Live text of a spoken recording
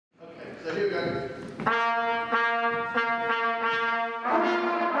So here we go.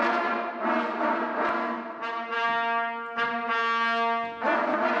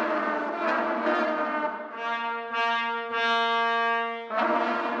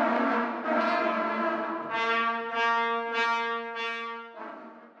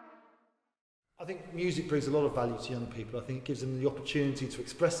 I think music brings a lot of value to young people. I think it gives them the opportunity to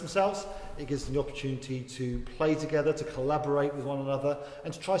express themselves, it gives them the opportunity to play together, to collaborate with one another,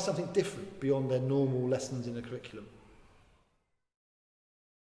 and to try something different beyond their normal lessons in the curriculum.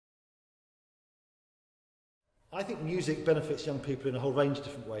 I think music benefits young people in a whole range of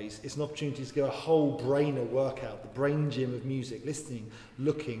different ways. It's an opportunity to get a whole brainer workout, the brain gym of music, listening,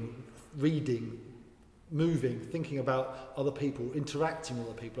 looking, reading, moving, thinking about other people, interacting with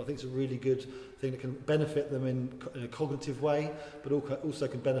other people. I think it's a really good thing that can benefit them in a cognitive way, but also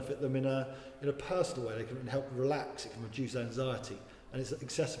can benefit them in a personal way. They can help relax, it can reduce anxiety, and it's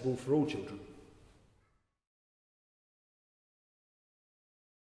accessible for all children.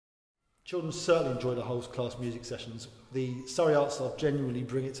 Children certainly enjoy the whole class music sessions. The Surrey Arts staff genuinely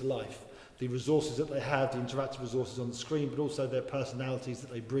bring it to life. The resources that they have, the interactive resources on the screen, but also their personalities that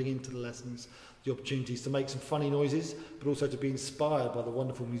they bring into the lessons, the opportunities to make some funny noises, but also to be inspired by the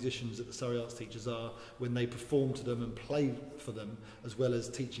wonderful musicians that the Surrey Arts teachers are when they perform to them and play for them, as well as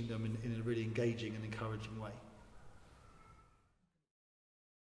teaching them in a really engaging and encouraging way.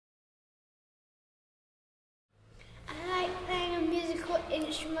 I like playing a musical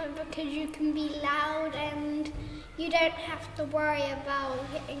instrument because you can be loud and you don't have to worry about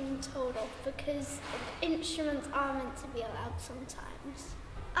getting told off because instruments are meant to be loud sometimes.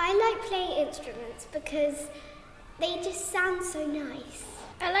 I like playing instruments because they just sound so nice.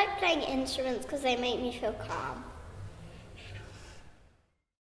 I like playing instruments because they make me feel calm.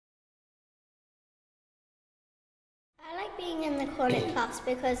 I like being in the Cornet class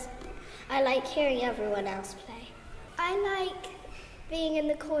because I like hearing everyone else play. I like being in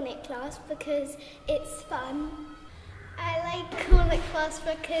the Cornet class because it's fun. I like Cornet class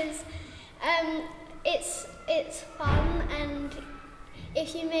because it's fun, and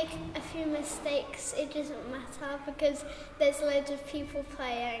if you make a few mistakes it doesn't matter because there's loads of people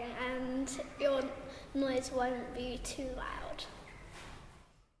playing and your noise won't be too loud.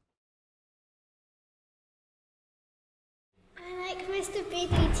 I like Mr.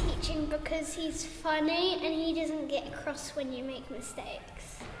 Beagley teaching because he's funny and he doesn't get cross when you make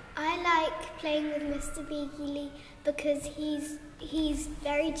mistakes. I like playing with Mr. Beagley because he's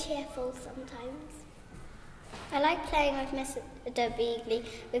very cheerful sometimes. I like playing with Mr. Beagley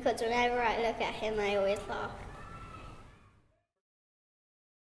because whenever I look at him I always laugh.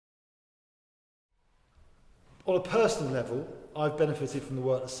 On a personal level, I've benefited from the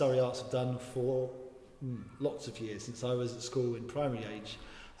work that Surrey Arts have done for lots of years since I was at school in primary age,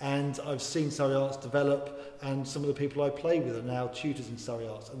 and I've seen Surrey Arts develop, and some of the people I play with are now tutors in Surrey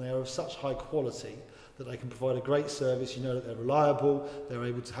Arts, and they are of such high quality that they can provide a great service. You know that they're reliable, they're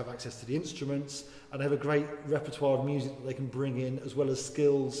able to have access to the instruments, and they have a great repertoire of music that they can bring in, as well as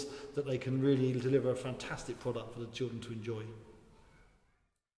skills that they can really deliver a fantastic product for the children to enjoy.